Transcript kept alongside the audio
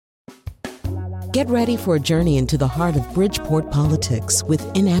Get ready for a journey into the heart of Bridgeport politics with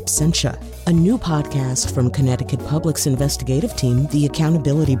In Absentia, a new podcast from Connecticut Public's investigative team, The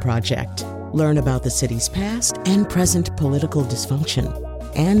Accountability Project. Learn about the city's past and present political dysfunction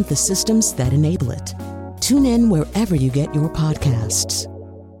and the systems that enable it. Tune in wherever you get your podcasts.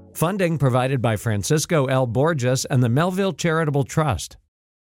 Funding provided by Francisco L. Borges and the Melville Charitable Trust.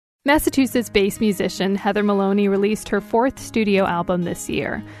 Massachusetts-based musician Heather Maloney released her fourth studio album this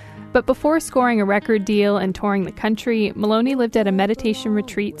year. But before scoring a record deal and touring the country, Maloney lived at a meditation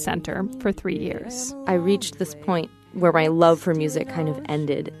retreat center for 3 years. I reached this point where my love for music kind of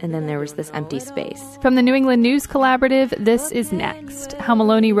ended, and then there was this empty space. From the New England News Collaborative, this is Next, how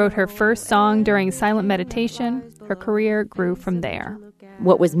Maloney wrote her first song during silent meditation. Her career grew from there.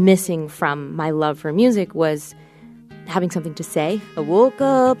 What was missing from my love for music was having something to say. I woke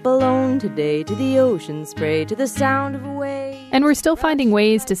up alone today to the ocean spray, to the sound of a wave. And we're still finding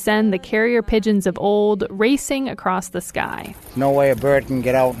ways to send the carrier pigeons of old racing across the sky. No way a bird can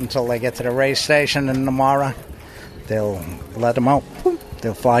get out until they get to the race station in Namara. They'll let them out.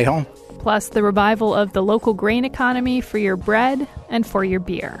 They'll fly home. Plus the revival of the local grain economy for your bread and for your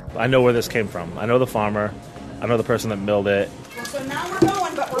beer. I know where this came from. I know the farmer. I know the person that milled it. So now we're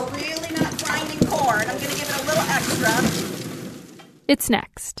going, but we're really not grinding corn. I'm going to give it a little extra. It's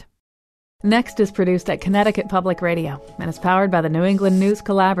Next. Next is produced at Connecticut Public Radio and is powered by the New England News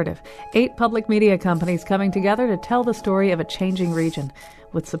Collaborative, 8 public media companies coming together to tell the story of a changing region,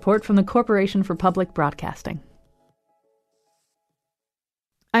 with support from the Corporation for Public Broadcasting.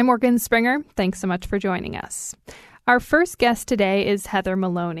 I'm Morgan Springer. Thanks so much for joining us. Our first guest today is Heather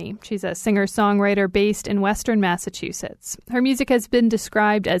Maloney. She's a singer-songwriter based in Western Massachusetts. Her music has been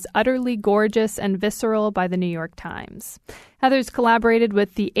described as utterly gorgeous and visceral by the New York Times. Heather's collaborated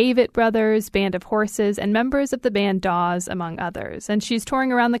with the Avett Brothers, Band of Horses, and members of the band Dawes, among others. And she's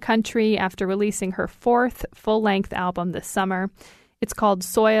touring around the country after releasing her fourth full-length album this summer. It's called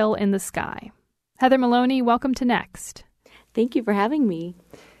Soil in the Sky. Heather Maloney, welcome to Next. Thank you for having me.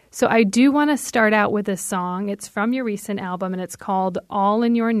 So I do want to start out with a song. It's from your recent album, and it's called All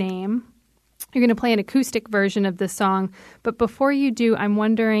in Your Name. You're going to play an acoustic version of this song. But before you do, I'm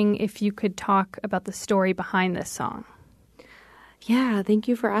wondering if you could talk about the story behind this song. Yeah, thank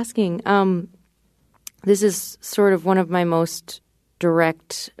you for asking. This is sort of one of my most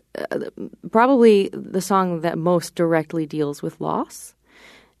direct, probably the song that most directly deals with loss.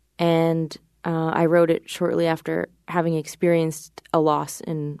 And I wrote it shortly after having experienced a loss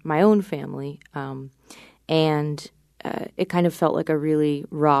in my own family. And it kind of felt like a really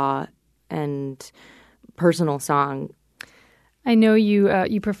raw and personal song. I know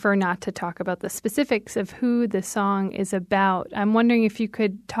you prefer not to talk about the specifics of who the song is about. I'm wondering if you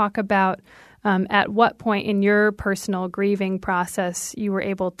could talk about at what point in your personal grieving process you were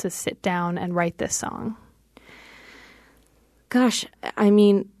able to sit down and write this song. Gosh, I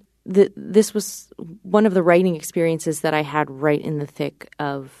mean, this was one of the writing experiences that I had right in the thick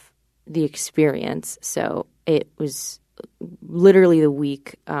of the experience. So it was literally the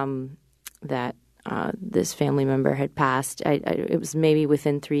week that this family member had passed. It was maybe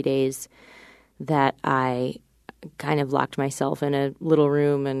within 3 days that I kind of locked myself in a little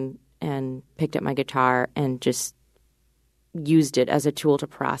room and picked up my guitar and just used it as a tool to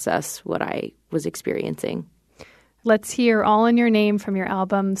process what I was experiencing. Let's hear All in Your Name from your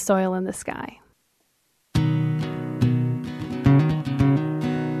album, Soil in the Sky.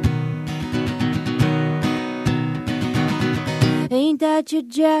 Ain't that your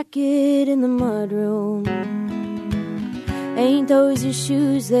jacket in the mudroom? Ain't those your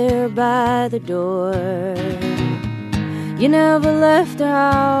shoes there by the door? You never left the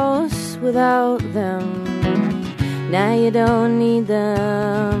house without them. Now you don't need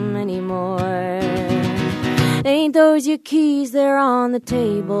them anymore. Ain't those your keys there on the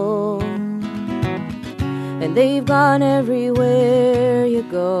table? And they've gone everywhere you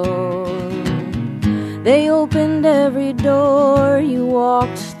go. They opened every door you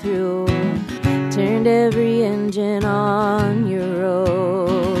walked through, turned every engine on your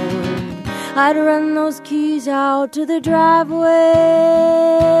road. I'd run those keys out to the driveway,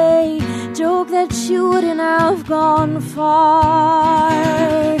 joke that you wouldn't have gone far.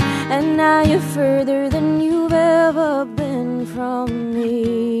 And now you're further than you've ever been from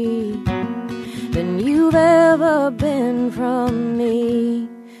me, than you've ever been from me.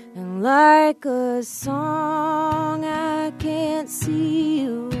 And like a song, I can't see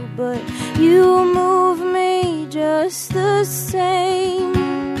you, but you move me just the same.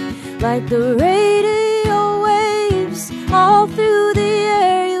 Like the radio waves all through the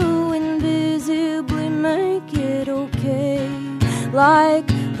air, you invisibly make it okay. Like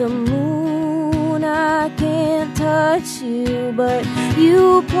the moon moon, I can't touch you, but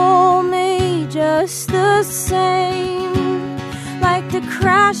you pull me just the same. Like the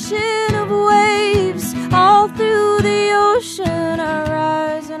crashing of waves all through the ocean, I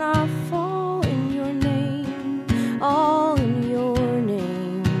rise and I fall in your name, all in your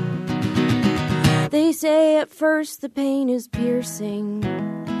name. They say at first the pain is piercing,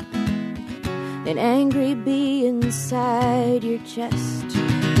 an angry bee inside your chest,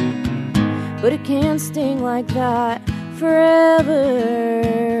 but it can't sting like that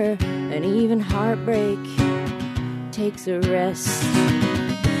forever, and even heartbreak takes a rest.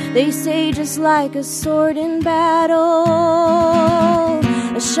 They say just like a sword in battle,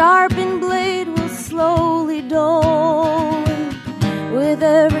 a sharpened blade will slowly dull, with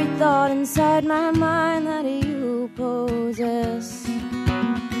every thought inside my mind that you possess,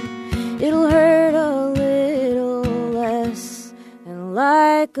 it'll hurt a little less. And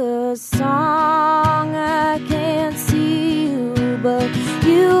like a song, I can't see you, but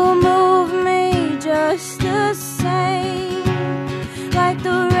you move me just the same. Like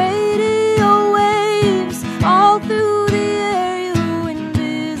the radio waves all through the air, you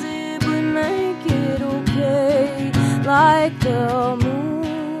invisibly make it okay. Like the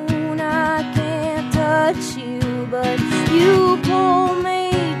moon, I can't touch you, but you pull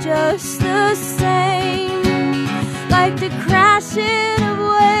me just the same. Like the crashing of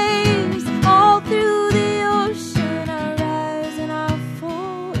waves all through the ocean, I rise and I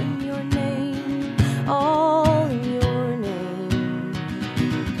fall in your name, all in your name,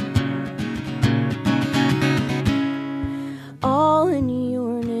 all in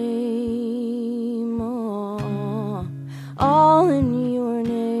your name, oh, all in your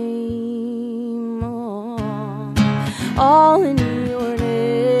name, oh, all in your name,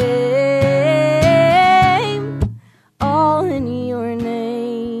 all in your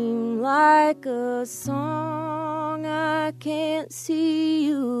name. Like a song, I can't see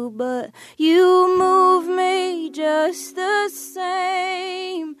you, but you move me just the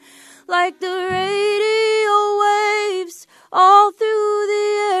same. Like the radio waves all through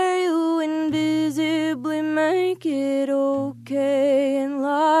the air, you invisibly make it okay. And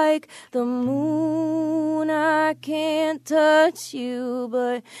like the moon, I can't touch you,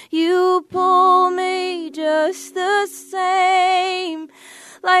 but you pull me just the same.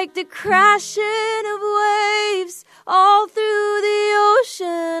 Like the crashing of waves all through the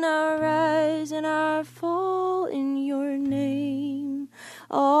ocean, I rise and I fall in your name,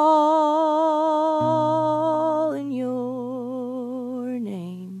 all in your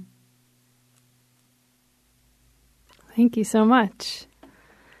name. Thank you so much.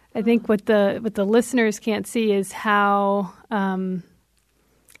 I think what the listeners can't see is how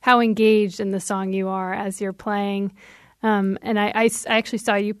engaged in the song you are as you're playing. And I actually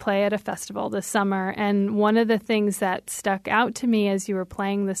saw you play at a festival this summer, and one of the things that stuck out to me as you were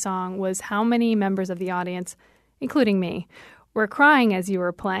playing the song was how many members of the audience, including me, were crying as you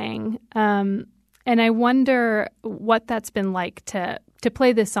were playing. And I wonder what that's been like to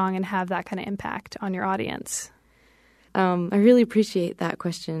play this song and have that kind of impact on your audience. I really appreciate that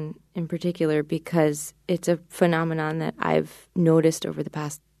question in particular because it's a phenomenon that I've noticed over the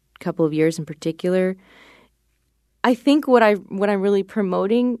past couple of years in particular. I think what I'm really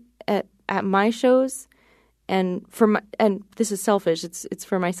promoting at my shows, and this is selfish, it's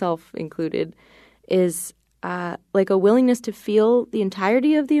for myself included, is like a willingness to feel the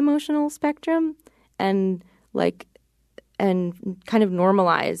entirety of the emotional spectrum and kind of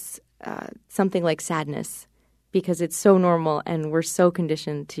normalize something like sadness, because it's so normal and we're so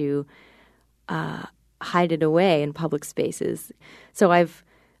conditioned to hide it away in public spaces. So I've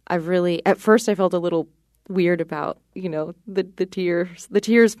really, at first I felt a little weird about, the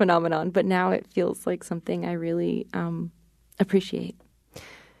tears phenomenon, but now it feels like something I really appreciate.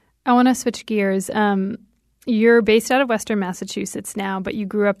 I want to switch gears. You're based out of Western Massachusetts now, but you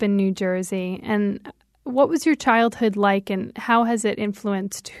grew up in New Jersey. And what was your childhood like, and how has it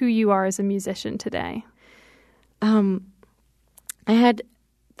influenced who you are as a musician today? I had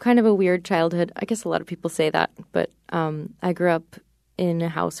kind of a weird childhood. I guess a lot of people say that, but I grew up in a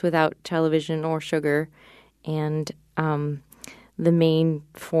house without television or sugar, and the main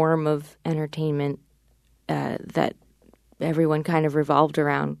form of entertainment that everyone kind of revolved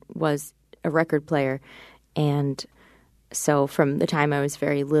around was a record player. And so from the time I was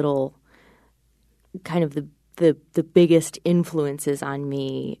very little, kind of the biggest influences on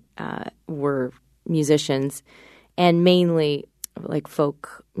me were musicians, and mainly like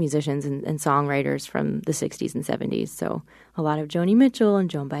folk musicians and songwriters from the 60s and 70s. So a lot of Joni Mitchell and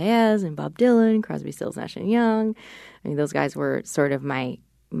Joan Baez and Bob Dylan, Crosby, Stills, Nash & Young. I mean, those guys were sort of my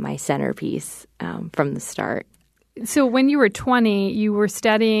my centerpiece from the start. So when you were 20, you were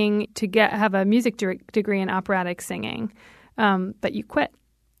studying to have a music degree in operatic singing, but you quit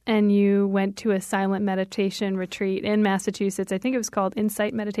and you went to a silent meditation retreat in Massachusetts. I think it was called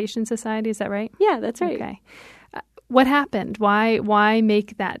Insight Meditation Society. Is that right? Yeah, that's right. Okay. What happened? Why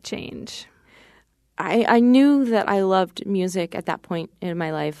make that change? I knew that I loved music at that point in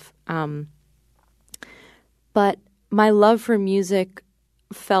my life, but my love for music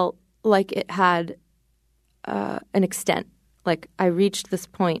felt like it had an extent. Like I reached this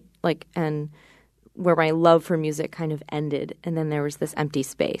point, and where my love for music kind of ended, and then there was this empty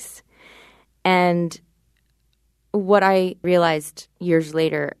space. And what I realized years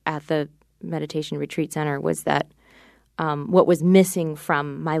later at the Meditation Retreat Center was that what was missing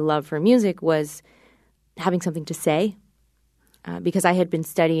from my love for music was having something to say, because I had been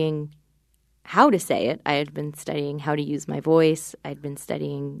studying how to say it. I had been studying how to use my voice. I'd been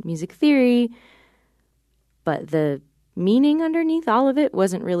studying music theory, but the meaning underneath all of it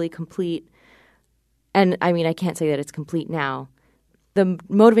wasn't really complete. And I mean, I can't say that it's complete now. The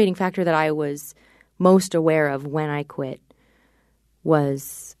motivating factor that I was most aware of when I quit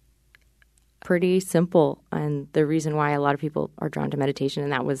was pretty simple, and the reason why a lot of people are drawn to meditation,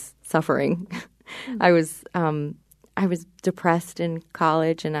 and that was suffering. I was depressed in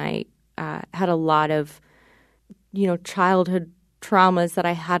college, and I had a lot of, childhood traumas that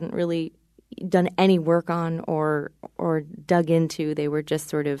I hadn't really done any work on or dug into. They were just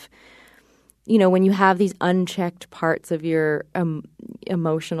sort of, when you have these unchecked parts of your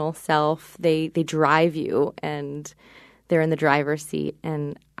emotional self, they drive you, and they're in the driver's seat.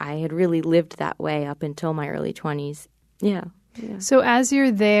 And I had really lived that way up until my early 20s. Yeah. So as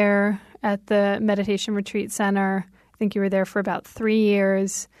you're there at the Meditation Retreat Center, I think you were there for about 3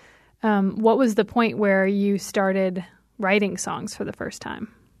 years. What was the point where you started writing songs for the first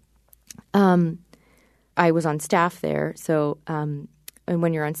time? I was on staff there. So, and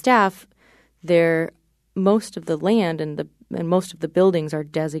when you're on staff, most of the land and most of the buildings are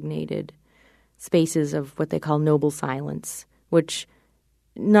designated spaces of what they call noble silence, which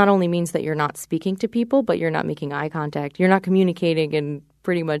not only means that you're not speaking to people, but you're not making eye contact. You're not communicating in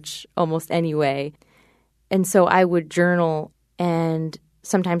pretty much almost any way. And so I would journal, and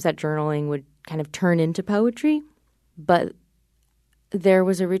sometimes that journaling would kind of turn into poetry. But there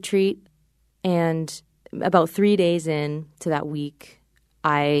was a retreat, and about 3 days into that week,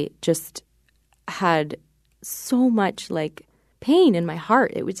 I just had so much pain in my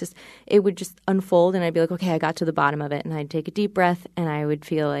heart. It would just unfold, and I'd be like, okay, I got to the bottom of it, and I'd take a deep breath, and I would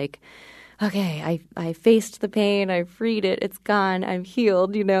feel like, okay, I faced the pain, I freed it, it's gone, I'm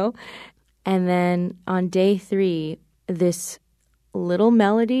healed, And then on day 3, this little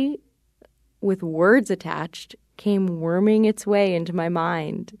melody with words attached came worming its way into my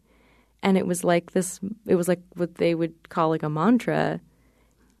mind. And it was like what they would call a mantra.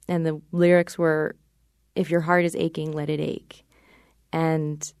 And the lyrics were, if your heart is aching, let it ache.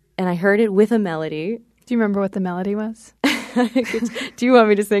 And I heard it with a melody. Do you remember what the melody was? Do you want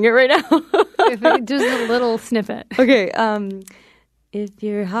me to sing it right now? Just a little snippet. Okay. If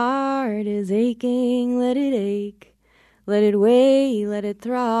your heart is aching, let it ache. Let it weigh, let it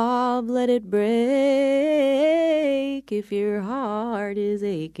throb, let it break. If your heart is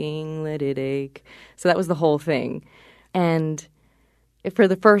aching, let it ache. So that was the whole thing. And for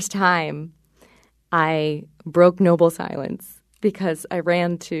the first time, I broke noble silence because I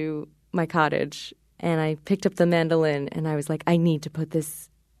ran to my cottage and I picked up the mandolin and I was like, I need to get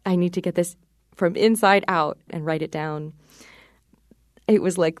this from inside out and write it down. It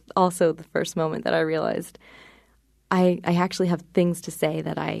was also the first moment that I realized I actually have things to say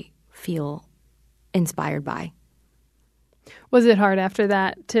that I feel inspired by. Was it hard after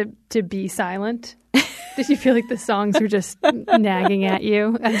that to be silent? Did you feel like the songs were just nagging at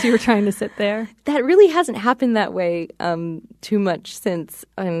you as you were trying to sit there? That really hasn't happened that way too much since.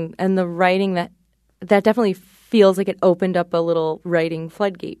 And the writing, that definitely feels like it opened up a little writing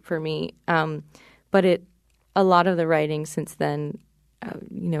floodgate for me. But a lot of the writing since then,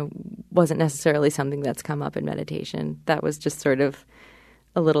 wasn't necessarily something that's come up in meditation. That was just sort of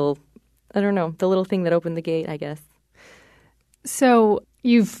a little, I don't know, the little thing that opened the gate, I guess. So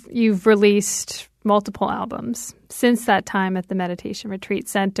you've released multiple albums since that time at the Meditation Retreat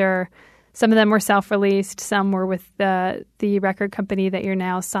Center. Some of them were self-released. Some were with the record company that you're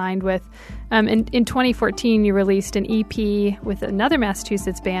now signed with. In 2014, you released an EP with another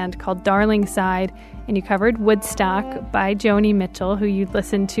Massachusetts band called Darling Side, and you covered Woodstock by Joni Mitchell, who you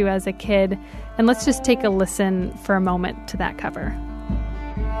listened to as a kid. And let's just take a listen for a moment to that cover.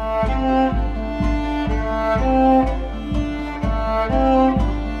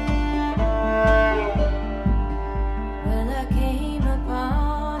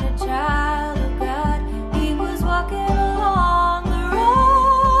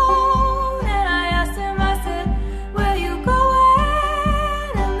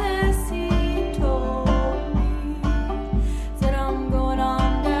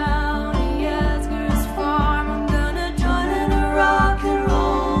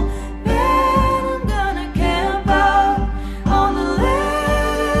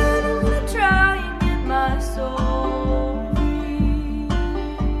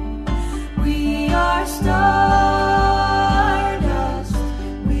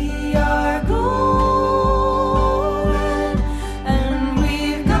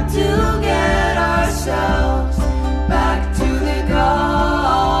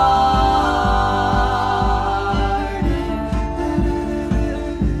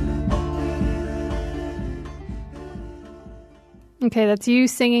 Okay, that's you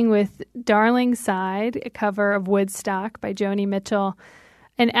singing with Darling Side, a cover of Woodstock by Joni Mitchell.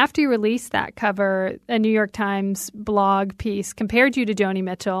 And after you released that cover, a New York Times blog piece compared you to Joni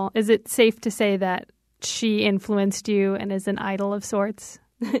Mitchell. Is it safe to say that she influenced you and is an idol of sorts?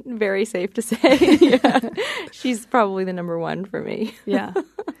 Very safe to say. Yeah. She's probably the number one for me. Yeah.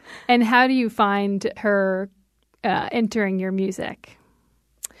 And how do you find her entering your music?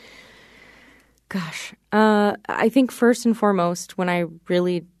 Gosh, I think first and foremost, when I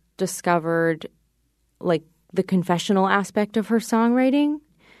really discovered like the confessional aspect of her songwriting,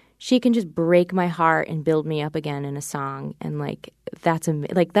 she can just break my heart and build me up again in a song, and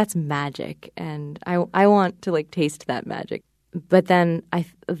that's magic, and I want to taste that magic. But then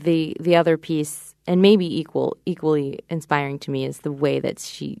the other piece, and maybe equally inspiring to me, is the way that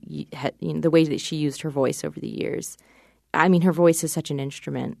she used her voice over the years. I mean, her voice is such an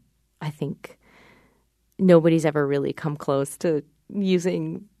instrument. I think nobody's ever really come close to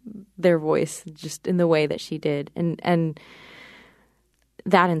using their voice just in the way that she did. And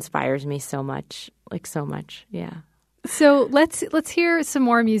that inspires me so much, yeah. So let's hear some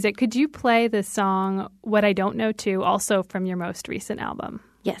more music. Could you play the song What I Don't Know Too, also from your most recent album?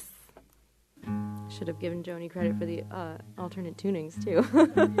 Yes. Should have given Joni credit for the alternate tunings, too.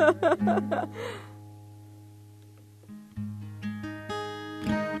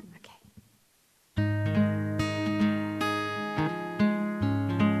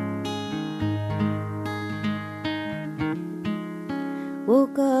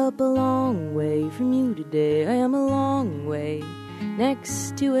 Woke up a long way from you today. I am a long way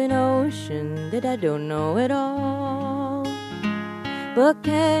next to an ocean that I don't know at all. But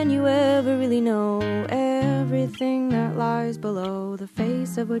can you ever really know everything that lies below the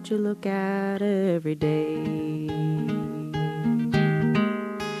face of what you look at every day?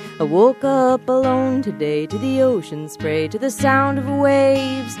 I woke up alone today to the ocean spray, to the sound of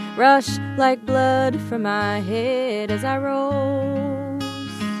waves rush like blood from my head as I rose.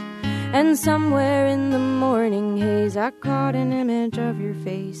 And somewhere in the morning haze I caught an image of your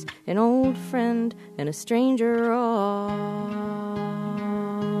face, an old friend and a stranger all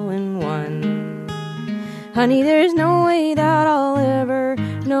in one. Honey, there's no way that I'll ever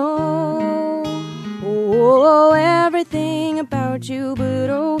know everything about you, but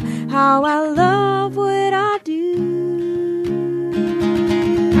oh, how I love what I do.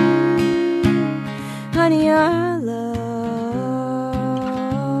 Honey, I love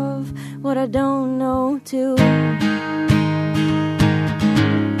what I don't know too.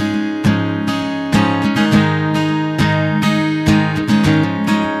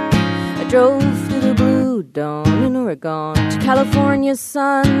 I drove through the blue dawn in Oregon to California's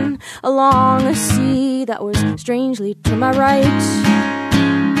sun, along a sea that was strangely to my right.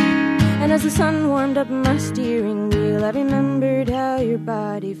 And as the sun warmed up my steering wheel, I remembered how your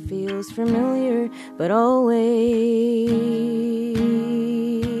body feels familiar, but always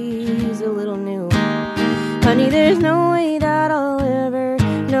a little new. Honey, there's no way that I'll ever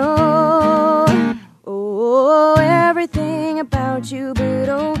know everything about you, but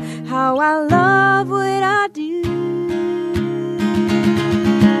oh, how I love what I do.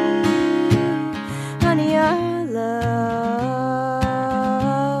 Honey, I love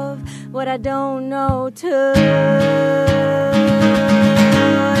what I don't know too. It's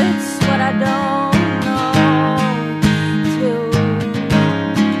what I don't know too.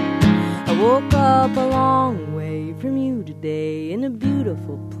 I woke up a long way from you today in a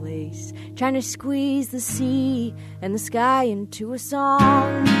beautiful place, trying to squeeze the sea and the sky into a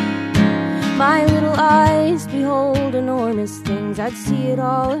song. My little eyes behold enormous things. I'd see it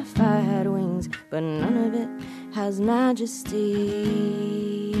all if I had wings, but none of it has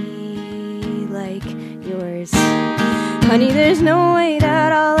majesty like yours. Honey, there's no way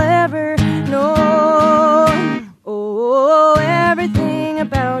that I'll ever know everything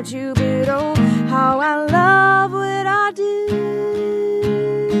about you, but oh, how I love what I do.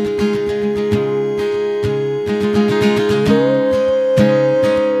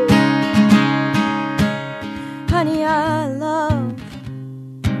 Honey, I love,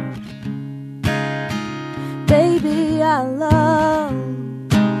 baby, I love,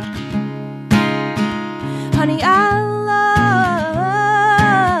 honey, I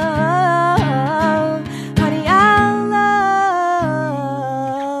love, honey, I love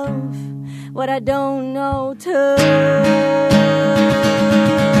what I don't know too. It's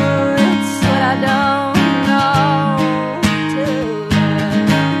what I don't know too.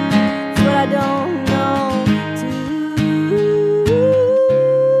 It's what I don't know too.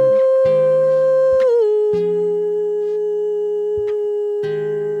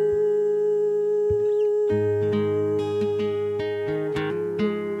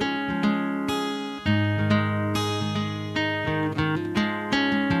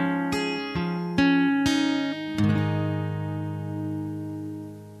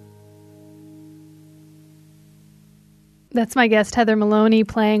 That's my guest, Heather Maloney,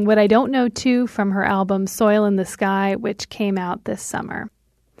 playing What I Don't Know 2 from her album Soil in the Sky, which came out this summer.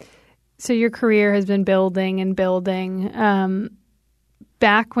 So your career has been building and building.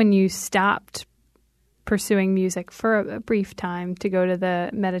 Back when you stopped pursuing music for a brief time to go to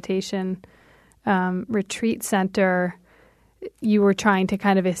the meditation retreat center, you were trying to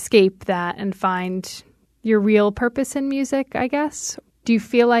kind of escape that and find your real purpose in music, I guess. Do you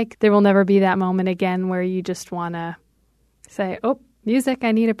feel like there will never be that moment again where you just want to say, oh, music,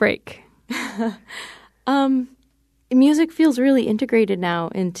 I need a break? Music feels really integrated now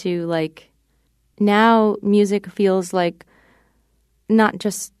into, now music feels like not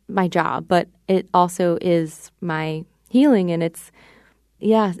just my job, but it also is my healing. And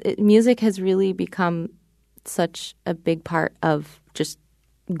music has really become such a big part of just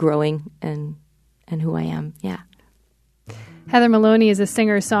growing and who I am. Yeah. Heather Maloney is a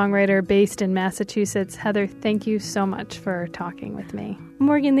singer-songwriter based in Massachusetts. Heather, thank you so much for talking with me.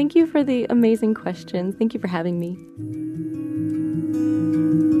 Morgan, thank you for the amazing questions. Thank you for having me.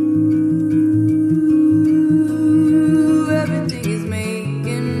 Everything is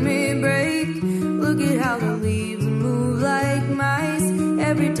making me break. Look at how the leaves move like mice.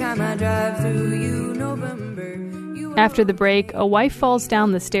 Every time I drive through you, November. After the break, a wife falls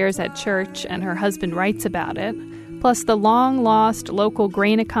down the stairs at church and her husband writes about it. Plus, the long-lost local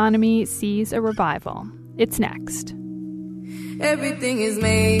grain economy sees a revival. It's next. Everything is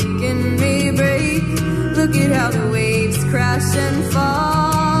making me break. Look at how the waves crash and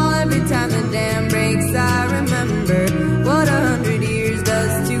fall. Every time the dam breaks, I remember what 100 years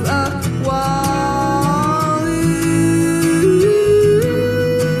does to a wall.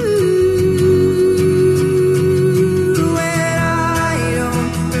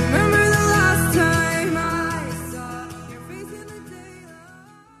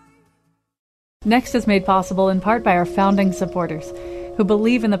 Next is made possible in part by our founding supporters, who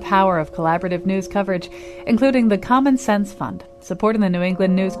believe in the power of collaborative news coverage, including the Common Sense Fund, supporting the New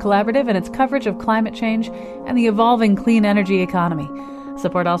England News Collaborative and its coverage of climate change and the evolving clean energy economy.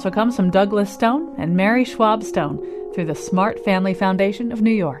 Support also comes from Douglas Stone and Mary Schwab Stone through the Smart Family Foundation of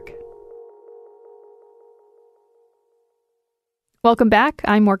New York. Welcome back.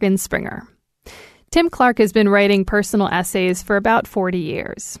 I'm Morgan Springer. Tim Clark has been writing personal essays for about 40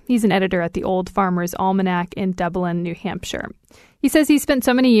 years. He's an editor at the Old Farmer's Almanac in Dublin, New Hampshire. He says he spent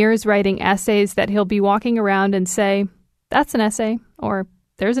so many years writing essays that he'll be walking around and say, "That's an essay," or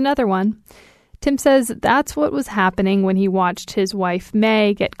 "There's another one." Tim says that's what was happening when he watched his wife,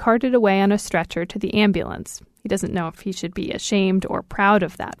 May, get carted away on a stretcher to the ambulance. He doesn't know if he should be ashamed or proud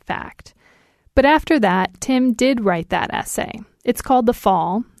of that fact. But after that, Tim did write that essay. It's called The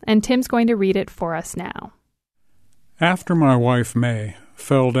Fall, and Tim's going to read it for us now. After my wife, May,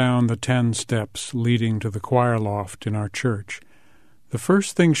 fell down the 10 steps leading to the choir loft in our church, the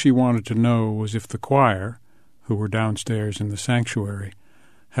first thing she wanted to know was if the choir, who were downstairs in the sanctuary,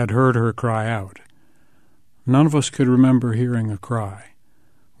 had heard her cry out. None of us could remember hearing a cry.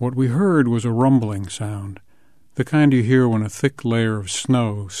 What we heard was a rumbling sound, the kind you hear when a thick layer of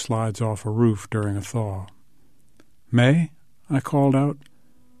snow slides off a roof during a thaw. "May?" I called out.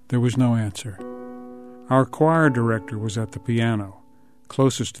 There was no answer. Our choir director was at the piano,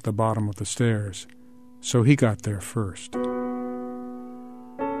 closest to the bottom of the stairs, so he got there first.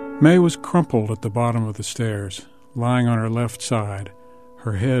 May was crumpled at the bottom of the stairs, lying on her left side,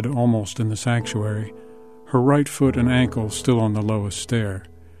 her head almost in the sanctuary, her right foot and ankle still on the lowest stair.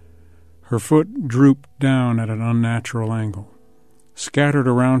 Her foot drooped down at an unnatural angle. Scattered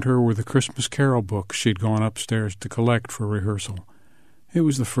around her were the Christmas Carol books she'd gone upstairs to collect for rehearsal. It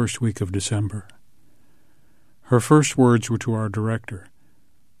was the first week of December. Her first words were to our director,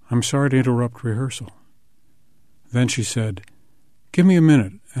 "I'm sorry to interrupt rehearsal." Then she said, "Give me a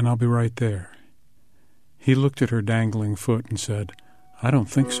minute and I'll be right there." He looked at her dangling foot and said, "I don't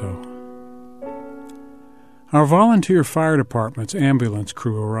think so." Our volunteer fire department's ambulance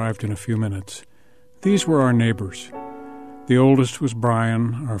crew arrived in a few minutes. These were our neighbors. The oldest was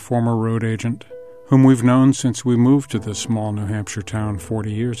Brian, our former road agent, whom we've known since we moved to this small New Hampshire town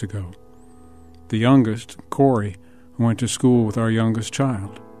 40 years ago. The youngest, Corey, who went to school with our youngest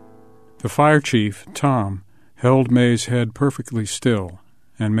child. The fire chief, Tom, held May's head perfectly still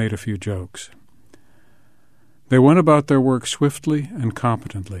and made a few jokes. They went about their work swiftly and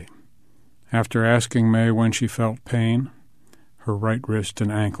competently. After asking May when she felt pain, her right wrist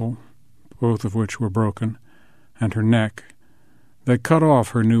and ankle, both of which were broken, and her neck, they cut off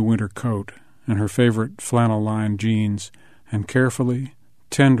her new winter coat and her favorite flannel-lined jeans and carefully,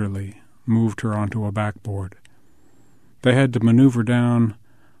 tenderly moved her onto a backboard. They had to maneuver down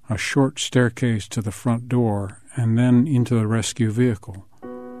a short staircase to the front door, and then into the rescue vehicle.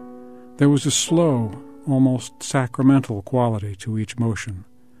 There was a slow, almost sacramental quality to each motion.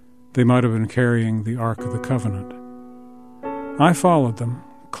 They might have been carrying the Ark of the Covenant. I followed them,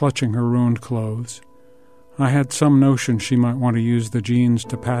 clutching her ruined clothes. I had some notion she might want to use the jeans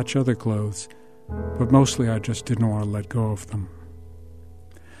to patch other clothes, but mostly I just didn't want to let go of them.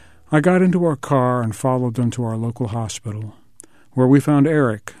 I got into our car and followed them to our local hospital, where we found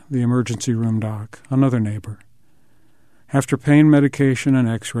Eric, the emergency room doc, another neighbor. After pain medication and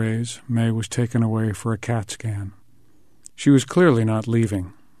x-rays, May was taken away for a CAT scan. She was clearly not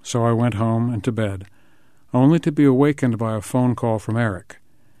leaving, so I went home and to bed, only to be awakened by a phone call from Eric.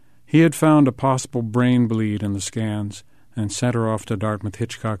 He had found a possible brain bleed in the scans and sent her off to Dartmouth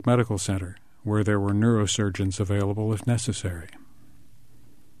Hitchcock Medical Center, where there were neurosurgeons available if necessary.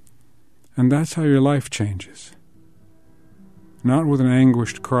 And that's how your life changes. Not with an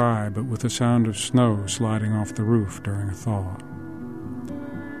anguished cry, but with the sound of snow sliding off the roof during a thaw.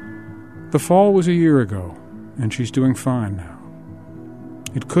 The fall was a year ago, and she's doing fine now.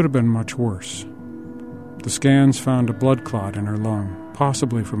 It could have been much worse. The scans found a blood clot in her lung,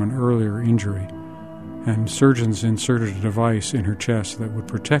 possibly from an earlier injury, and surgeons inserted a device in her chest that would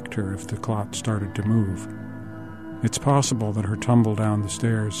protect her if the clot started to move. It's possible that her tumble down the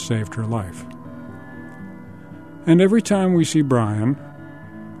stairs saved her life. And every time we see Brian,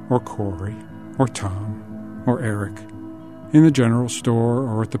 or Corey, or Tom, or Eric, in the general store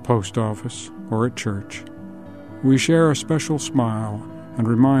or at the post office or at church, we share a special smile and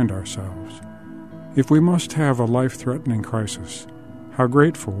remind ourselves, if we must have a life-threatening crisis, how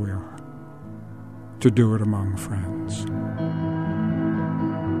grateful we are to do it among friends.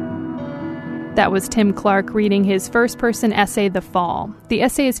 That was Tim Clark reading his first-person essay, The Fall. The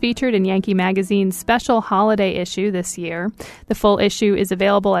essay is featured in Yankee Magazine's special holiday issue this year. The full issue is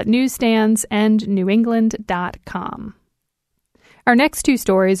available at newsstands and newengland.com. Our next two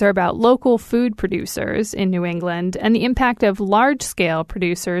stories are about local food producers in New England and the impact of large-scale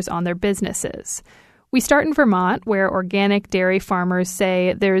producers on their businesses. We start in Vermont, where organic dairy farmers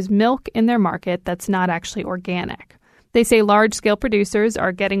say there's milk in their market that's not actually organic. They say large-scale producers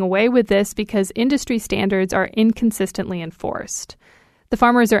are getting away with this because industry standards are inconsistently enforced. The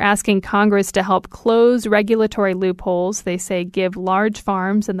farmers are asking Congress to help close regulatory loopholes they say give large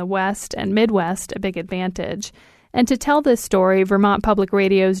farms in the West and Midwest a big advantage. And to tell this story, Vermont Public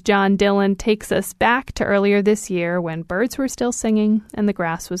Radio's John Dillon takes us back to earlier this year when birds were still singing and the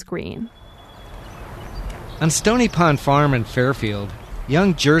grass was green. On Stony Pond Farm in Fairfield,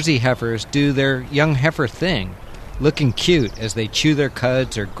 young Jersey heifers do their young heifer thing, looking cute as they chew their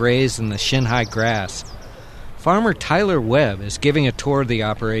cuds or graze in the shin-high grass. Farmer Tyler Webb is giving a tour of the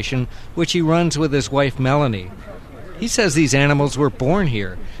operation, which he runs with his wife Melanie. He says these animals were born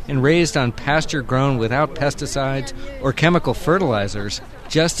here and raised on pasture grown without pesticides or chemical fertilizers,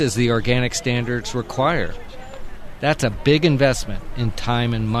 just as the organic standards require. That's a big investment in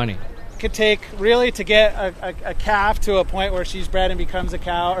time and money. Could take really to get a calf to a point where she's bred and becomes a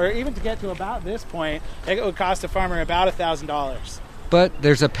cow, or even to get to about this point, it would cost a farmer about $1,000. But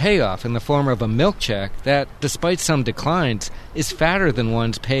there's a payoff in the form of a milk check that, despite some declines, is fatter than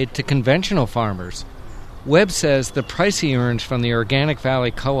ones paid to conventional farmers. Webb says the price he earns from the Organic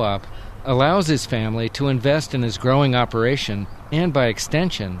Valley Co-op allows his family to invest in his growing operation and, by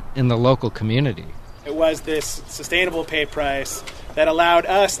extension, in the local community. It was this sustainable pay price that allowed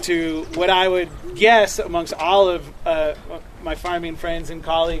us to, what I would guess amongst all of my farming friends and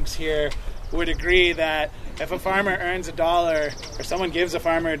colleagues here would agree that if a farmer earns $1 or someone gives a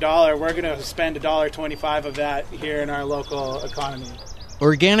farmer $1, we're going to spend $1.25 of that here in our local economy.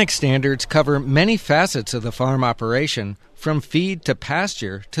 Organic standards cover many facets of the farm operation, from feed to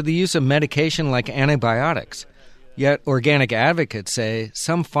pasture to the use of medication like antibiotics. Yet organic advocates say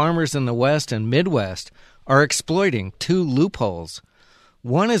some farmers in the West and Midwest are exploiting two loopholes.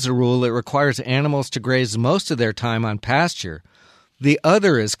 One is a rule that requires animals to graze most of their time on pasture. The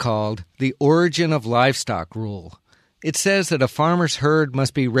other is called the Origin of Livestock Rule. It says that a farmer's herd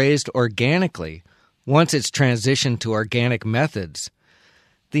must be raised organically once it's transitioned to organic methods.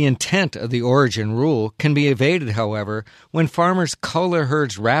 The intent of the Origin Rule can be evaded, however, when farmers cull their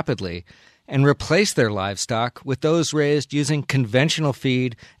herds rapidly and replace their livestock with those raised using conventional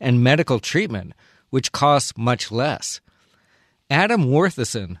feed and medical treatment, which costs much less. Adam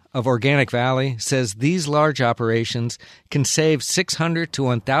Worthison of Organic Valley says these large operations can save $600 to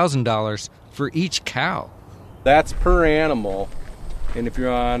 $1,000 for each cow. That's per animal, and if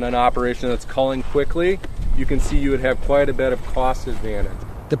you're on an operation that's culling quickly, you can see you would have quite a bit of cost advantage.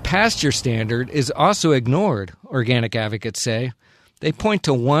 The pasture standard is also ignored, organic advocates say. They point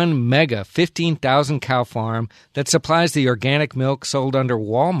to one mega 15,000 cow farm that supplies the organic milk sold under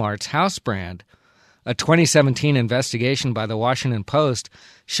Walmart's house brand. A 2017 investigation by the Washington Post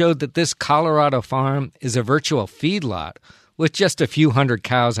showed that this Colorado farm is a virtual feedlot with just a few hundred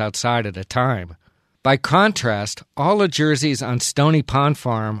cows outside at a time. By contrast, all of Jersey's on Stony Pond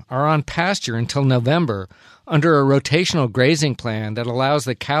Farm are on pasture until November under a rotational grazing plan that allows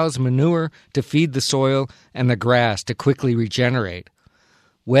the cows' manure to feed the soil and the grass to quickly regenerate.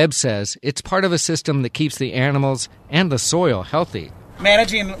 Webb says it's part of a system that keeps the animals and the soil healthy.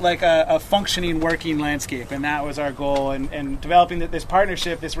 Managing like a functioning, working landscape, and that was our goal. And developing this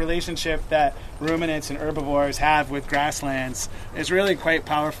partnership, this relationship that ruminants and herbivores have with grasslands is really quite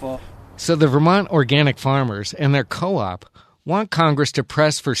powerful. So the Vermont organic farmers and their co-op want Congress to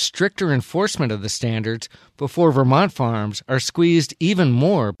press for stricter enforcement of the standards before Vermont farms are squeezed even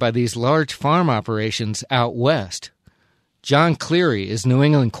more by these large farm operations out west. John Cleary is New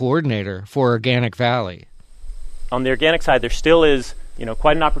England coordinator for Organic Valley. On the organic side, there still is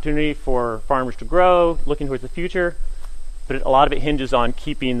quite an opportunity for farmers to grow, looking towards the future, but a lot of it hinges on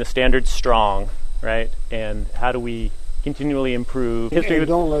keeping the standards strong, right? And how do we continually improve? And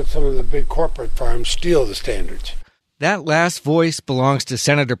don't let some of the big corporate farms steal the standards. That last voice belongs to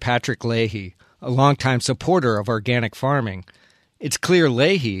Senator Patrick Leahy, a longtime supporter of organic farming. It's clear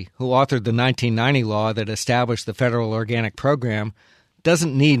Leahy, who authored the 1990 law that established the federal organic program,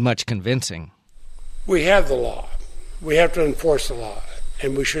 doesn't need much convincing. We have the law. We have to enforce the law.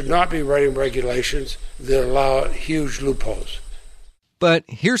 And we should not be writing regulations that allow huge loopholes. But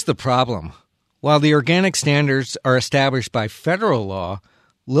here's the problem. While the organic standards are established by federal law,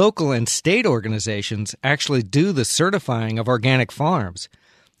 local and state organizations actually do the certifying of organic farms.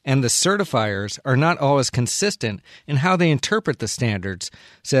 And the certifiers are not always consistent in how they interpret the standards,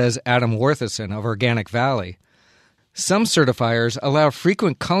 says Adam Worthison of Organic Valley. Some certifiers allow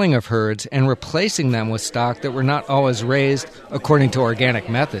frequent culling of herds and replacing them with stock that were not always raised according to organic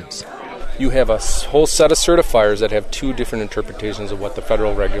methods. You have a whole set of certifiers that have two different interpretations of what the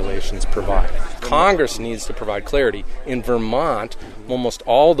federal regulations provide. Congress needs to provide clarity. In Vermont, almost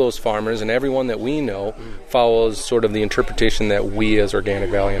all those farmers and everyone that we know follows sort of the interpretation that we as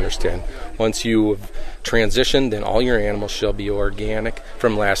Organic Valley understand. Once you have transitioned, then all your animals shall be organic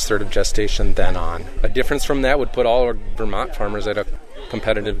from last third of gestation then on. A difference from that would put all our Vermont farmers at a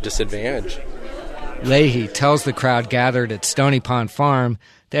competitive disadvantage. Leahy tells the crowd gathered at Stony Pond Farm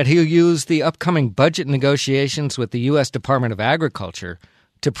that he'll use the upcoming budget negotiations with the U.S. Department of Agriculture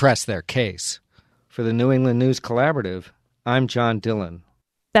to press their case. For the New England News Collaborative, I'm John Dillon.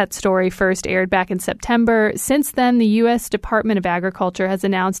 That story first aired back in September. Since then, the U.S. Department of Agriculture has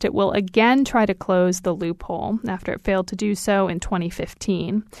announced it will again try to close the loophole after it failed to do so in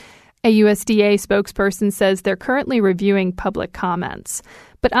 2015. A USDA spokesperson says they're currently reviewing public comments.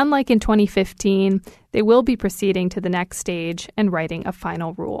 But unlike in 2015, they will be proceeding to the next stage and writing a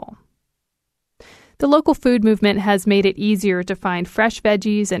final rule. The local food movement has made it easier to find fresh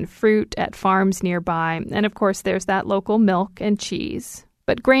veggies and fruit at farms nearby. And of course, there's that local milk and cheese.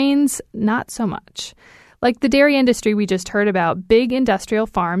 But grains, not so much. Like the dairy industry we just heard about, big industrial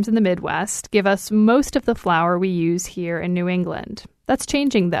farms in the Midwest give us most of the flour we use here in New England. That's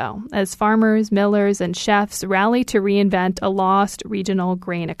changing, though, as farmers, millers, and chefs rally to reinvent a lost regional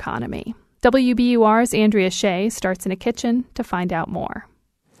grain economy. WBUR's Andrea Shea starts in a kitchen to find out more.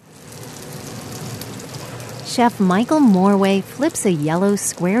 Chef Michael Morway flips a yellow,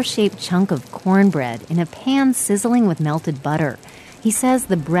 square-shaped chunk of cornbread in a pan sizzling with melted butter. He says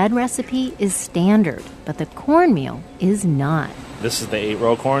the bread recipe is standard, but the cornmeal is not. This is the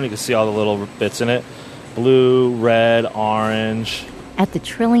 8-row corn. You can see all the little bits in it. Blue, red, orange. At the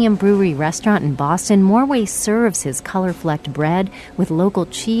Trillium Brewery restaurant in Boston, Morway serves his color-flecked bread with local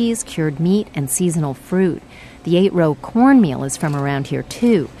cheese, cured meat, and seasonal fruit. The 8-row cornmeal is from around here,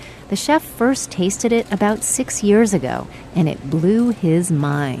 too. The chef first tasted it about 6 years ago, and it blew his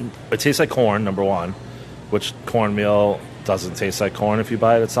mind. It tastes like corn, number one, which cornmeal doesn't taste like corn if you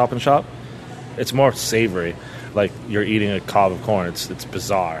buy it at Stop and Shop. It's more savory, like you're eating a cob of corn. It's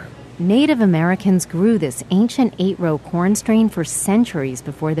bizarre. Native Americans grew this ancient 8-row corn strain for centuries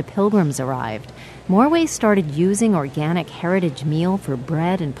before the Pilgrims arrived. Morway started using organic heritage meal for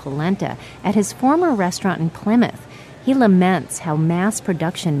bread and polenta at his former restaurant in Plymouth. He laments how mass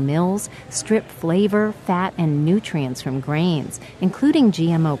production mills strip flavor, fat, and nutrients from grains, including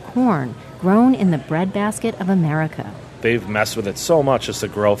GMO corn, grown in the breadbasket of America. They've messed with it so much just to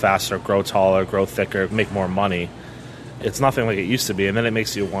grow faster, grow taller, grow thicker, make more money. It's nothing like it used to be, and then it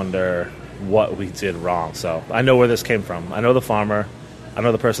makes you wonder what we did wrong. So I know where this came from. I know the farmer. I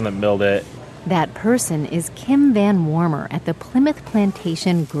know the person that milled it. That person is Kim Van Wormer at the Plymouth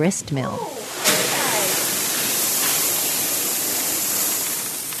Plantation Grist Mill.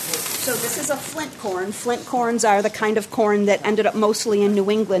 So this is a flint corn. Flint corns are the kind of corn that ended up mostly in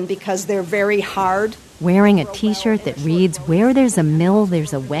New England because they're very hard. Wearing a T-shirt that reads, "Where there's a mill,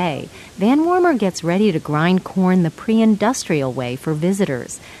 there's a way," Van Wormer gets ready to grind corn the pre-industrial way for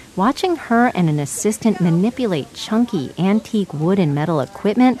visitors. Watching her and an assistant manipulate chunky, antique wood and metal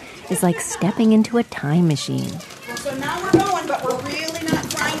equipment is like stepping into a time machine. So now we're going, but we're really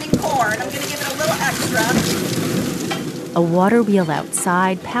not grinding corn. I'm going to give it a little extra. A water wheel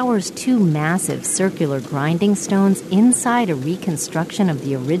outside powers two massive circular grinding stones inside a reconstruction of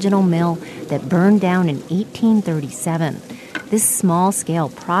the original mill that burned down in 1837. This small-scale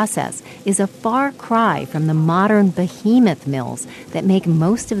process is a far cry from the modern behemoth mills that make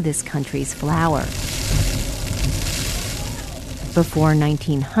most of this country's flour. Before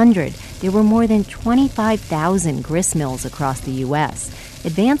 1900, there were more than 25,000 grist mills across the U.S.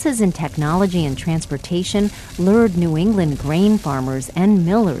 Advances in technology and transportation lured New England grain farmers and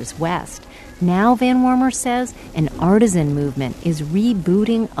millers west. Now, Van Wormer says, an artisan movement is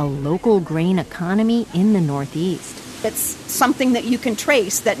rebooting a local grain economy in the Northeast. It's something that you can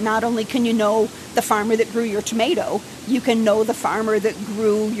trace, that not only can you know the farmer that grew your tomato, you can know the farmer that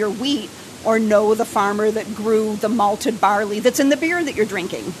grew your wheat, or know the farmer that grew the malted barley that's in the beer that you're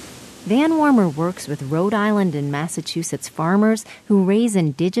drinking. Van Wormer works with Rhode Island and Massachusetts farmers who raise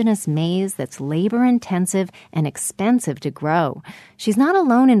indigenous maize that's labor-intensive and expensive to grow. She's not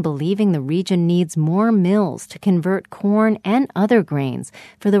alone in believing the region needs more mills to convert corn and other grains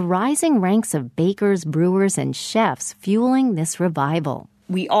for the rising ranks of bakers, brewers, and chefs fueling this revival.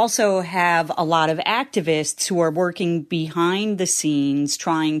 We also have a lot of activists who are working behind the scenes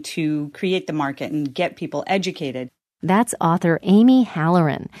trying to create the market and get people educated. That's author Amy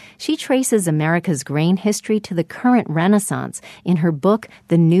Halloran. She traces America's grain history to the current Renaissance in her book,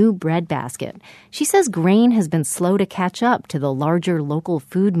 The New Breadbasket. She says grain has been slow to catch up to the larger local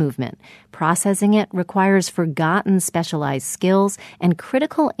food movement. Processing it requires forgotten specialized skills and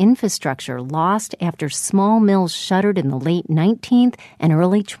critical infrastructure lost after small mills shuttered in the late 19th and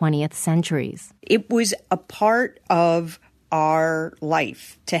early 20th centuries. It was a part of our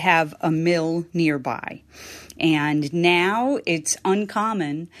life to have a mill nearby. And now it's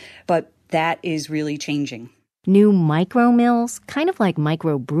uncommon, but that is really changing. New micro mills, kind of like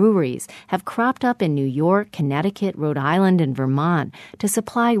microbreweries, have cropped up in New York, Connecticut, Rhode Island, and Vermont to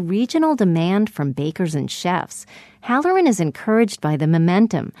supply regional demand from bakers and chefs. Halloran is encouraged by the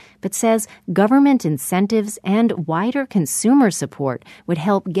momentum, but says government incentives and wider consumer support would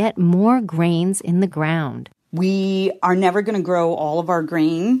help get more grains in the ground. We are never going to grow all of our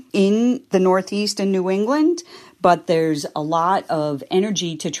grain in the Northeast and New England, but there's a lot of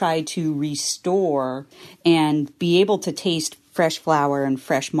energy to try to restore and be able to taste fresh flour and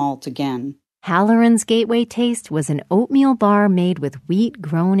fresh malt again. Halloran's gateway taste was an oatmeal bar made with wheat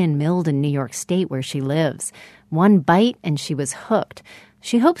grown and milled in New York State where she lives. One bite and she was hooked.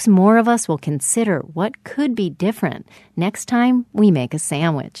 She hopes more of us will consider what could be different next time we make a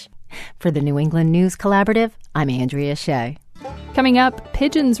sandwich. For the New England News Collaborative, I'm Andrea Shea. Coming up,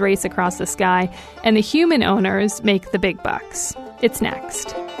 pigeons race across the sky, and the human owners make the big bucks. It's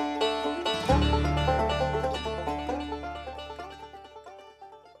next.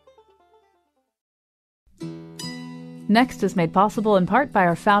 Next is made possible in part by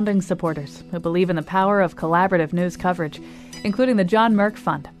our founding supporters who believe in the power of collaborative news coverage, including the John Merck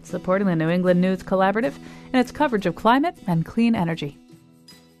Fund, supporting the New England News Collaborative and its coverage of climate and clean energy.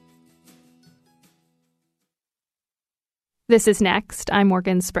 This is Next. I'm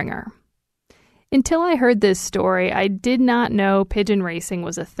Morgan Springer. Until I heard this story, I did not know pigeon racing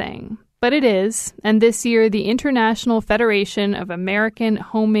was a thing. But it is, and this year the International Federation of American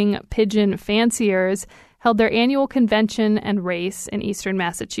Homing Pigeon Fanciers held their annual convention and race in eastern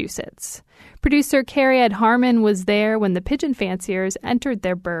Massachusetts. Producer Carrie Ed Harmon was there when the pigeon fanciers entered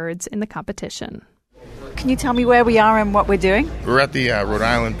their birds in the competition. Can you tell me where we are and what we're doing? We're at the Rhode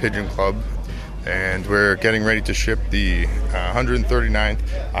Island Pigeon Club, and we're getting ready to ship the 139th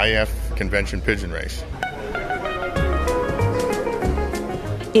IF Convention Pigeon Race.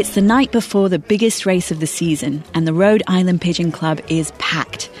 It's the night before the biggest race of the season, and the Rhode Island Pigeon Club is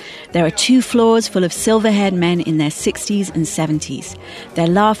packed. There are 2 floors full of silver-haired men in their 60s and 70s. They're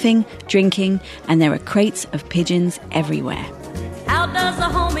laughing, drinking, and there are crates of pigeons everywhere. How does a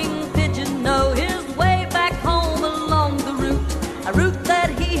homing pigeon know his way back home along the route, a route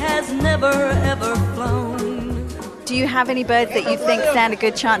that he has never ever flown? Do you have any birds that you think stand a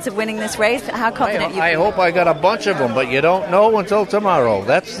good chance of winning this race? How confident I hope I got a bunch of them, but you don't know until tomorrow.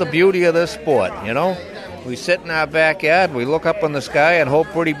 That's the beauty of this sport, you know? We sit in our backyard, we look up in the sky and hope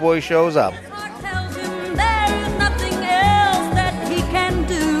Pretty Boy shows up. There's nothing else that he can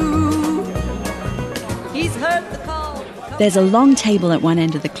do. He's heard the call. There's a long table at one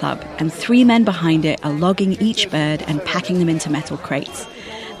end of the club, and 3 men behind it are logging each bird and packing them into metal crates.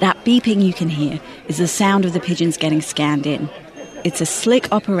 That beeping you can hear is the sound of the pigeons getting scanned in. It's a slick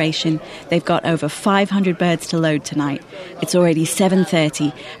operation. They've got over 500 birds to load tonight. It's already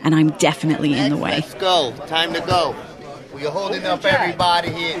 7:30, and I'm definitely in the way. Let's go. Time to go. We're holding up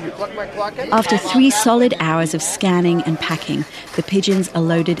everybody here. After 3 solid hours of scanning and packing, the pigeons are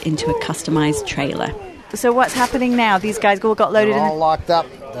loaded into a customized trailer. So what's happening now? These guys all got loaded They're all locked up.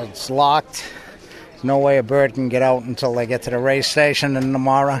 It's locked. There's no way a bird can get out until they get to the race station, and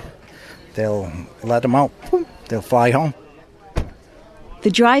tomorrow they'll let them out. They'll fly home. The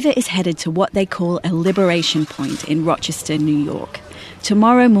driver is headed to what they call a liberation point in Rochester, New York.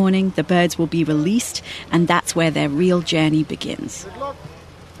 Tomorrow morning, the birds will be released, and that's where their real journey begins.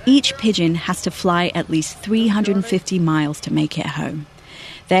 Each pigeon has to fly at least 350 miles to make it home.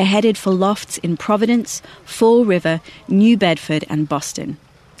 They're headed for lofts in Providence, Fall River, New Bedford, and Boston.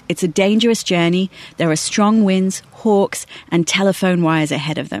 It's a dangerous journey. There are strong winds, hawks, and telephone wires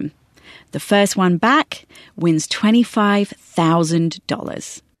ahead of them. The first one back wins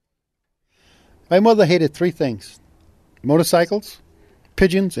 $25,000. My mother hated 3 things: motorcycles,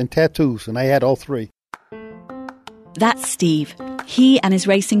 pigeons, and tattoos, and I had all 3. That's Steve. He and his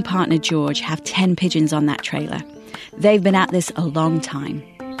racing partner George have 10 pigeons on that trailer. They've been at this a long time.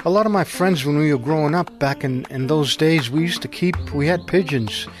 A lot of my friends, when we were growing up back in those days, we had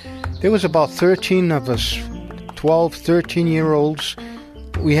pigeons. There was about 13 of us, 12, 13-year-olds.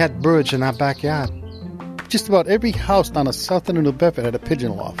 We had birds in our backyard. Just about every house down the south end of New Bedford had a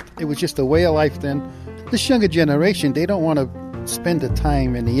pigeon loft. It was just a way of life then. This younger generation, they don't want to spend the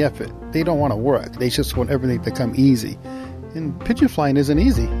time and the effort. They don't want to work. They just want everything to come easy. And pigeon flying isn't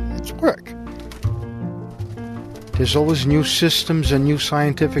easy. It's work. There's always new systems and new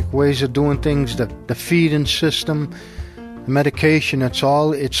scientific ways of doing things. The feeding system, the medication, it's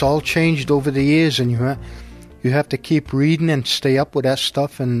all changed over the years, and you have to keep reading and stay up with that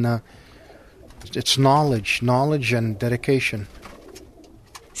stuff, and it's knowledge and dedication.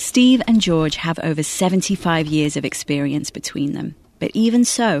 Steve and George have over 75 years of experience between them. But even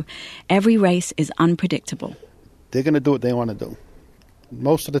so, every race is unpredictable. They're going to do what they want to do.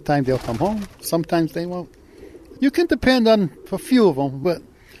 Most of the time they'll come home. Sometimes they won't. You can depend on a few of them, but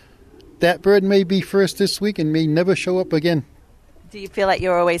that bird may be first this week and may never show up again. Do you feel like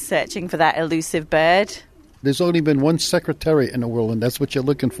you're always searching for that elusive bird? There's only been one secretariat in the world, and that's what you're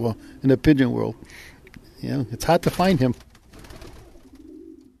looking for in the pigeon world. You know, it's hard to find him.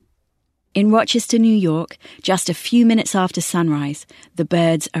 In Rochester, New York, just a few minutes after sunrise, the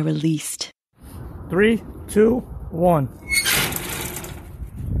birds are released. 3, 2, 1.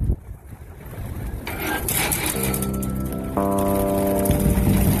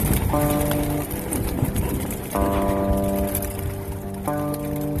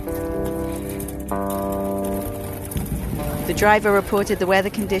 The driver reported the weather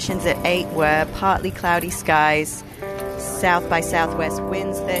conditions at 8 were partly cloudy skies, south by southwest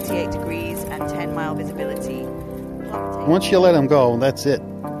winds, 38 degrees, and 10-mile visibility. Once you let them go, that's it.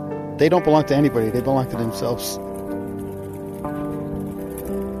 They don't belong to anybody. They belong to themselves.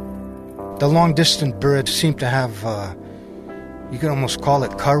 The long-distance birds seem to have, you could almost call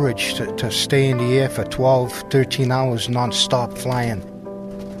it courage to stay in the air for 12, 13 hours non-stop flying.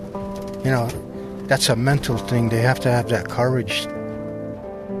 You know, that's a mental thing. They have to have that courage.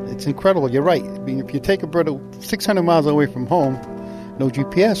 It's incredible. You're right. I mean, if you take a bird 600 miles away from home, no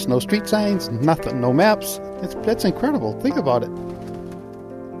GPS, no street signs, nothing, no maps, that's incredible. Think about it.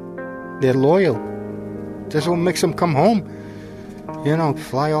 They're loyal. That's what makes them come home. You know,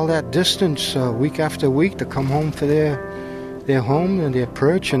 fly all that distance week after week to come home for their home and their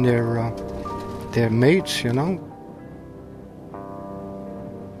perch and their mates, you know.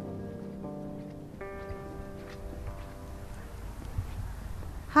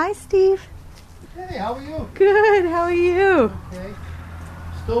 Hi, Steve. Hey, how are you? Good, how are you? Okay.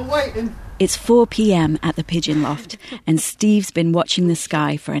 Still waiting. It's 4 p.m. at the pigeon loft, and Steve's been watching the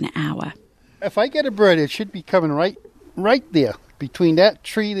sky for an hour. If I get a bird, it should be coming right there, between that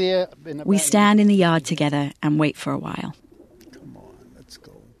tree there. We stand in the yard together and wait for a while. Come on, let's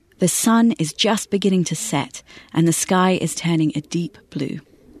go. The sun is just beginning to set, and the sky is turning a deep blue.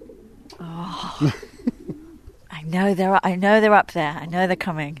 Oh, I know they're up there. I know they're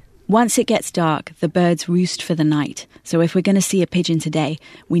coming. Once it gets dark, the birds roost for the night. So if we're going to see a pigeon today,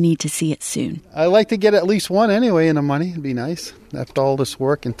 we need to see it soon. I like to get at least one anyway in the money. It'd be nice after all this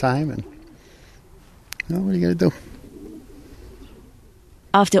work and time. And what are you going to do?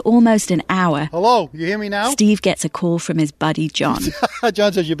 After almost an hour... Hello, you hear me now? Steve gets a call from his buddy, John.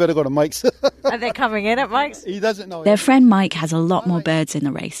 John says you better go to Mike's. Are they coming in at Mike's? He doesn't know. Their friend Mike has a lot more birds in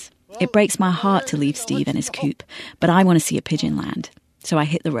the race. It breaks my heart to leave Steve in his coop, but I want to see a pigeon land. So I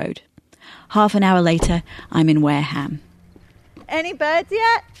hit the road. Half an hour later, I'm in Wareham. Any birds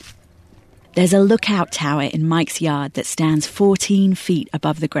yet? There's a lookout tower in Mike's yard that stands 14 feet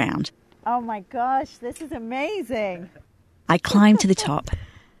above the ground. Oh my gosh, this is amazing. I climb to the top.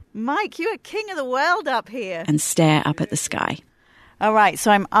 Mike, you are king of the world up here. And stare up at the sky. All right,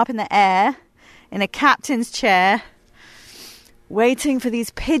 so I'm up in the air, in a captain's chair, waiting for these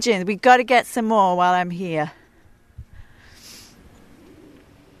pigeons. We've got to get some more while I'm here.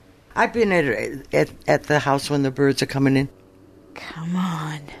 I've been at the house when the birds are coming in. Come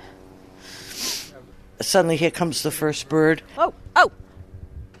on. Suddenly here comes the first bird. Oh, what?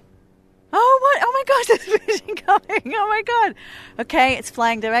 Oh my gosh, there's a pigeon coming. Oh my God. Okay, it's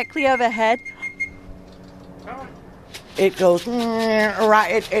flying directly overhead. It goes,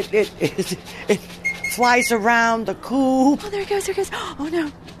 right, it flies around the coop. Oh, there it goes. Oh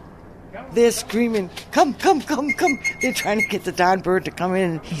no. They're screaming, come. They're trying to get the darn bird to come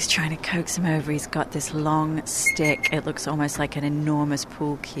in. He's trying to coax him over. He's got this long stick. It looks almost like an enormous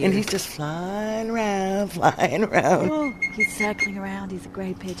pool cue. And he's just flying around. Oh, he's circling around. He's a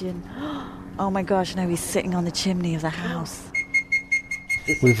grey pigeon. Oh my gosh, no, he's sitting on the chimney of the house.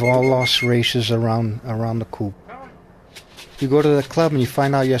 We've all lost races around the coop. You go to the club and you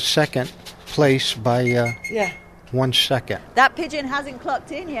find out your second place by 1 second. That pigeon hasn't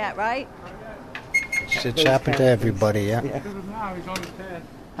clocked in yet, right? It's happened to everybody, yeah.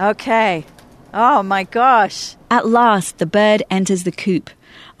 Okay. Oh my gosh. At last, the bird enters the coop.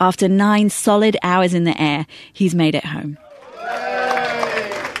 After 9 solid hours in the air, he's made it home.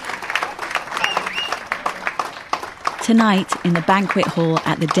 Tonight, in the banquet hall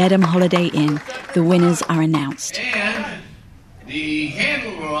at the Dedham Holiday Inn, the winners are announced. And the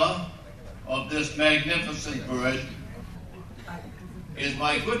handler of this magnificent bird is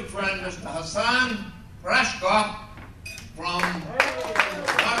my good friend, Mr. Hassan Brashkov from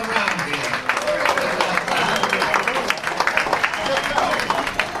not around here.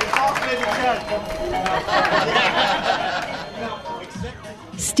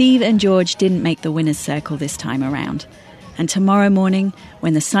 Steve and George didn't make the winner's circle this time around. And tomorrow morning,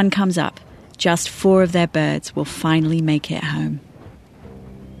 when the sun comes up, just 4 of their birds will finally make it home.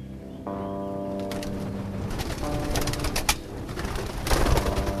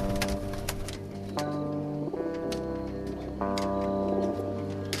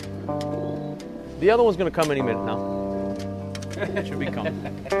 The other one's going to come any minute now. Should be coming.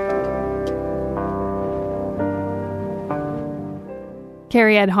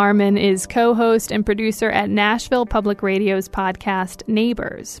 Carrie Ed Harmon is co-host and producer at Nashville Public Radio's podcast,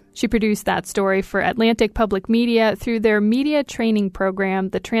 Neighbors. She produced that story for Atlantic Public Media through their media training program,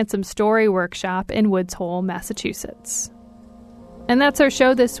 the Transom Story Workshop in Woods Hole, Massachusetts. And that's our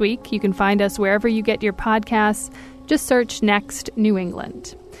show this week. You can find us wherever you get your podcasts. Just search Next New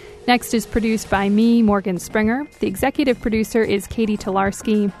England. Next is produced by me, Morgan Springer. The executive producer is Katie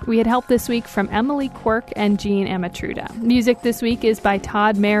Tolarski. We had help this week from Emily Quirk and Jean Amatruda. Music this week is by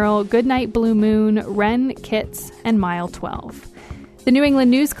Todd Merrill, Goodnight Blue Moon, Ren Kitts, and Mile 12. The New England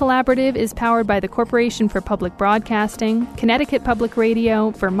News Collaborative is powered by the Corporation for Public Broadcasting, Connecticut Public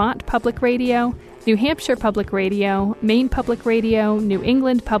Radio, Vermont Public Radio, New Hampshire Public Radio, Maine Public Radio, New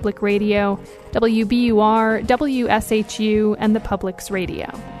England Public Radio, WBUR, WSHU, and the Public's Radio.